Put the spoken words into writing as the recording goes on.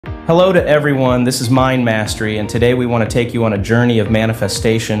Hello to everyone, this is Mind Mastery, and today we want to take you on a journey of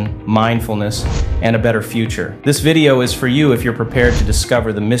manifestation, mindfulness, and a better future. This video is for you if you're prepared to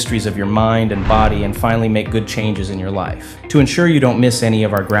discover the mysteries of your mind and body and finally make good changes in your life. To ensure you don't miss any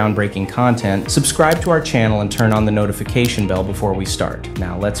of our groundbreaking content, subscribe to our channel and turn on the notification bell before we start.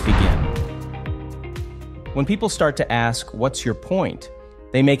 Now let's begin. When people start to ask, "What's your point?"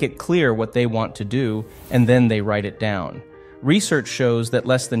 they make it clear what they want to do, and then they write it down. Research shows that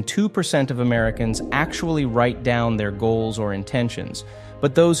less than 2% of Americans actually write down their goals or intentions,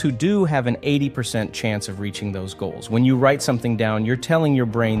 but those who do have an 80% chance of reaching those goals. When you write something down, you're telling your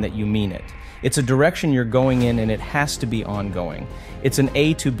brain that you mean it. It's a direction you're going in, and it has to be ongoing. It's an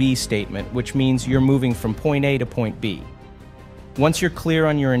A to B statement, which means you're moving from point A to point B. Once you're clear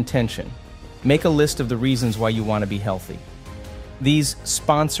on your intention, make a list of the reasons why you want to be healthy. These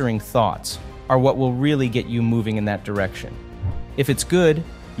sponsoring thoughts are what will really get you moving in that direction. If it's good,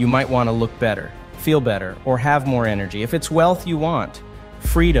 you might want to look better, feel better, or have more energy. If it's wealth you want,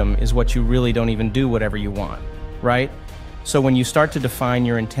 freedom is what you really don't even do whatever you want, right? So when you start to define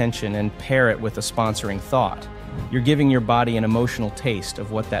your intention and pair it with a sponsoring thought, you're giving your body an emotional taste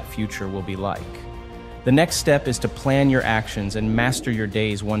of what that future will be like. The next step is to plan your actions and master your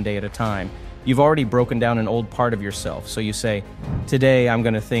days one day at a time. You've already broken down an old part of yourself, so you say, "Today I'm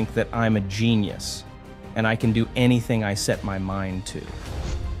going to think that I'm a genius, and I can do anything I set my mind to.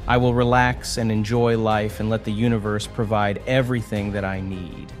 I will relax and enjoy life and let the universe provide everything that I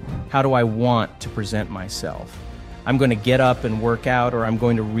need. How do I want to present myself? I'm going to get up and work out, or I'm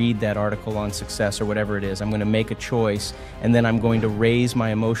going to read that article on success, or whatever it is. I'm going to make a choice, and then I'm going to raise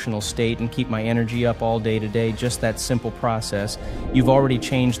my emotional state and keep my energy up all day today." Just that simple process. You've already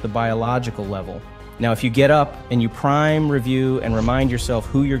changed the biological level. Now, if you get up and you prime, review, and remind yourself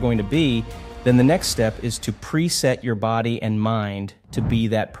who you're going to be, then the next step is to preset your body and mind to be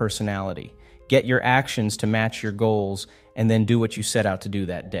that personality. Get your actions to match your goals, and then do what you set out to do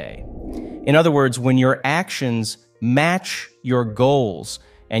that day. In other words, when your actions match your goals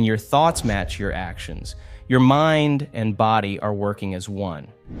and your thoughts match your actions, your mind and body are working as one.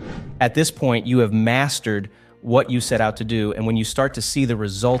 At this point, you have mastered what you set out to do, and when you start to see the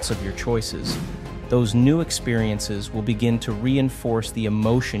results of your choices, those new experiences will begin to reinforce the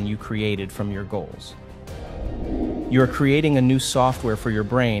emotion you created from your goals. You're creating a new software for your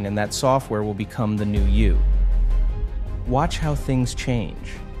brain, and that software will become the new you. Watch how things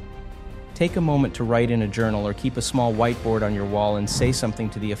change. Take a moment to write in a journal or keep a small whiteboard on your wall and say something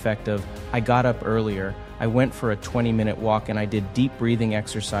to the effect of, "I got up earlier, I went for a 20-minute walk, and I did deep breathing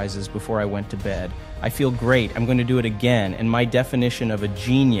exercises before I went to bed. I feel great, I'm going to do it again, and my definition of a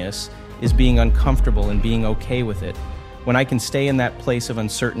genius is being uncomfortable and being okay with it. When I can stay in that place of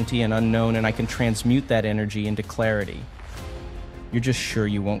uncertainty and unknown, and I can transmute that energy into clarity." You're just sure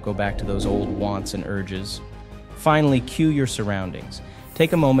you won't go back to those old wants and urges. Finally, cue your surroundings.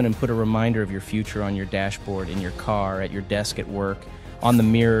 Take a moment and put a reminder of your future on your dashboard, in your car, at your desk at work, on the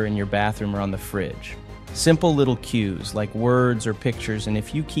mirror in your bathroom, or on the fridge. Simple little cues like words or pictures, and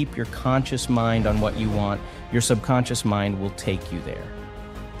if you keep your conscious mind on what you want, your subconscious mind will take you there.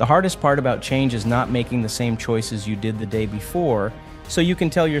 The hardest part about change is not making the same choices you did the day before, so you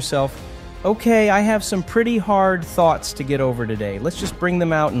can tell yourself, "Okay, I have some pretty hard thoughts to get over today. Let's just bring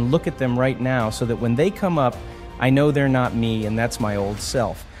them out and look at them right now so that when they come up, I know they're not me, and that's my old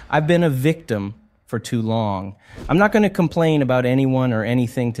self. I've been a victim for too long. I'm not going to complain about anyone or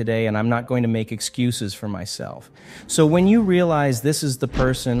anything today, and I'm not going to make excuses for myself." So when you realize this is the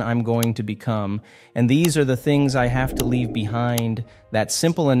person I'm going to become, and these are the things I have to leave behind, that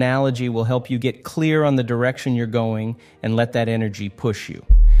simple analogy will help you get clear on the direction you're going and let that energy push you.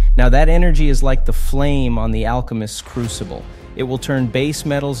 Now, that energy is like the flame on the alchemist's crucible. It will turn base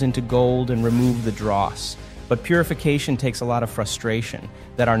metals into gold and remove the dross. But purification takes a lot of frustration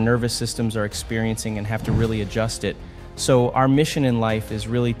that our nervous systems are experiencing and have to really adjust it. So our mission in life is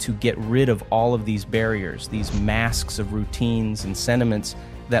really to get rid of all of these barriers, these masks of routines and sentiments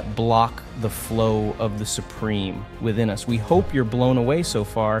that block the flow of the supreme within us. We hope you're blown away so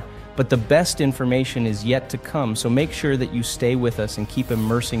far, but the best information is yet to come. So make sure that you stay with us and keep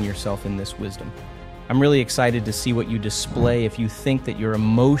immersing yourself in this wisdom. I'm really excited to see what you display if you think that your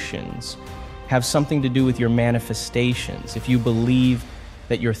emotions have something to do with your manifestations, if you believe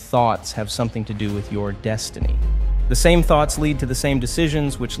that your thoughts have something to do with your destiny. The same thoughts lead to the same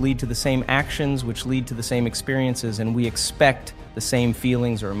decisions, which lead to the same actions, which lead to the same experiences, and we expect the same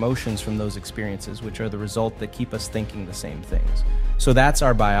feelings or emotions from those experiences, which are the result that keep us thinking the same things. So that's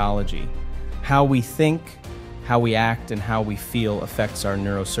our biology. How we think, how we act, and how we feel affects our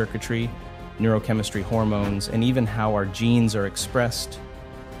neurocircuitry, neurochemistry, hormones, and even how our genes are expressed.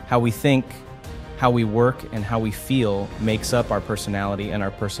 How we think, how we work, and how we feel makes up our personality, and our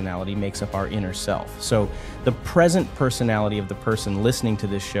personality makes up our inner self. So the present personality of the person listening to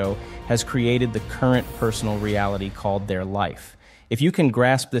this show has created the current personal reality called their life. If you can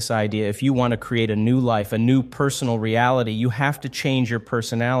grasp this idea, if you want to create a new life, a new personal reality, you have to change your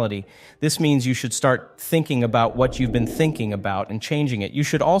personality. This means you should start thinking about what you've been thinking about and changing it. You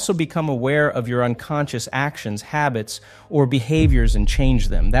should also become aware of your unconscious actions, habits, or behaviors and change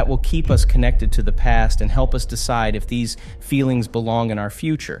them. That will keep us connected to the past and help us decide if these feelings belong in our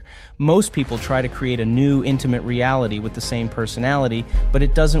future. Most people try to create a new, intimate reality with the same personality, but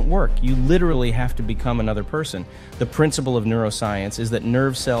it doesn't work. You literally have to become another person. The principle of neuroscience is that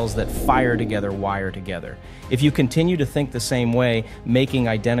nerve cells that fire together wire together. If you continue to think the same way, making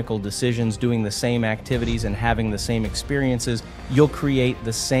identical decisions, doing the same activities, and having the same experiences, you'll create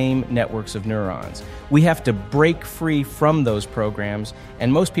the same networks of neurons. We have to break free from those programs,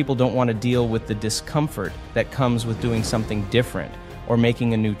 and most people don't want to deal with the discomfort that comes with doing something different or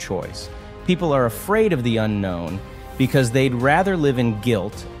making a new choice. People are afraid of the unknown because they'd rather live in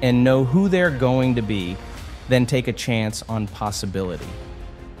guilt and know who they're going to be than take a chance on possibility.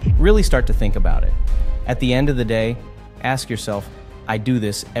 Really start to think about it. At the end of the day, ask yourself, I do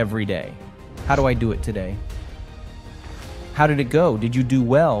this every day. How do I do it today? How did it go? Did you do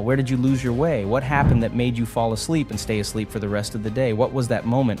well? Where did you lose your way? What happened that made you fall asleep and stay asleep for the rest of the day? What was that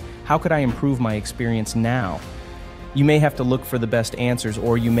moment? How could I improve my experience now? You may have to look for the best answers,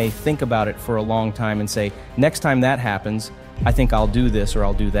 or you may think about it for a long time and say, next time that happens, I think I'll do this or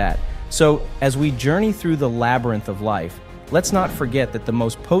I'll do that. So, as we journey through the labyrinth of life, let's not forget that the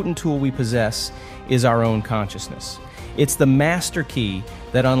most potent tool we possess is our own consciousness. It's the master key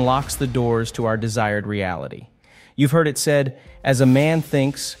that unlocks the doors to our desired reality. You've heard it said, as a man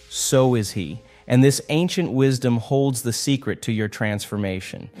thinks, so is he. And this ancient wisdom holds the secret to your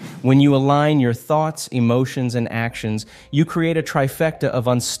transformation. When you align your thoughts, emotions, and actions, you create a trifecta of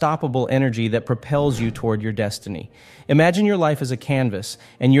unstoppable energy that propels you toward your destiny. Imagine your life as a canvas,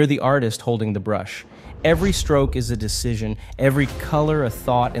 and you're the artist holding the brush. Every stroke is a decision, every color a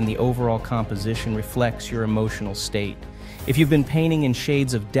thought, and the overall composition reflects your emotional state. If you've been painting in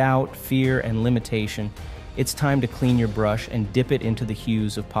shades of doubt, fear, and limitation, it's time to clean your brush and dip it into the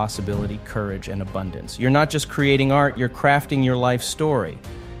hues of possibility, courage, and abundance. You're not just creating art, you're crafting your life story.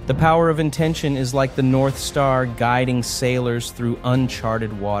 The power of intention is like the North Star guiding sailors through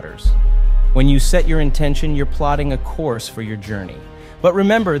uncharted waters. When you set your intention, you're plotting a course for your journey. But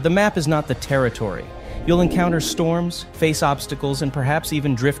remember, the map is not the territory. You'll encounter storms, face obstacles, and perhaps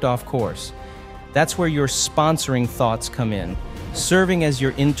even drift off course. That's where your sponsoring thoughts come in, serving as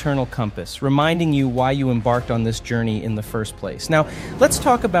your internal compass, reminding you why you embarked on this journey in the first place. Now, let's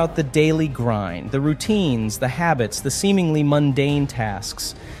talk about the daily grind, the routines, the habits, the seemingly mundane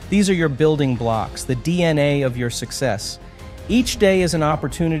tasks. These are your building blocks, the DNA of your success. Each day is an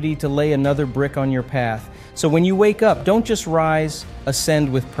opportunity to lay another brick on your path. So when you wake up, don't just rise,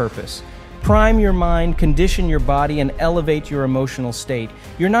 ascend with purpose. Prime your mind, condition your body, and elevate your emotional state.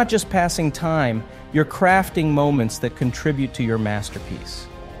 You're not just passing time, you're crafting moments that contribute to your masterpiece.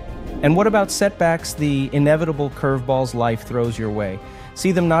 And what about setbacks, the inevitable curveballs life throws your way?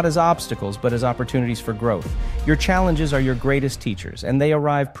 See them not as obstacles, but as opportunities for growth. Your challenges are your greatest teachers, and they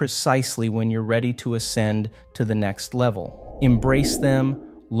arrive precisely when you're ready to ascend to the next level. Embrace them,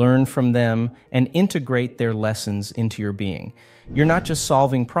 learn from them, and integrate their lessons into your being. You're not just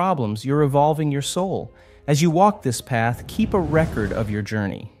solving problems, you're evolving your soul. As you walk this path, keep a record of your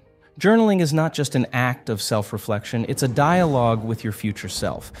journey. Journaling is not just an act of self-reflection, it's a dialogue with your future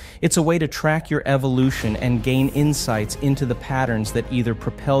self. It's a way to track your evolution and gain insights into the patterns that either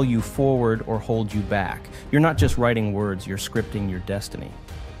propel you forward or hold you back. You're not just writing words, you're scripting your destiny.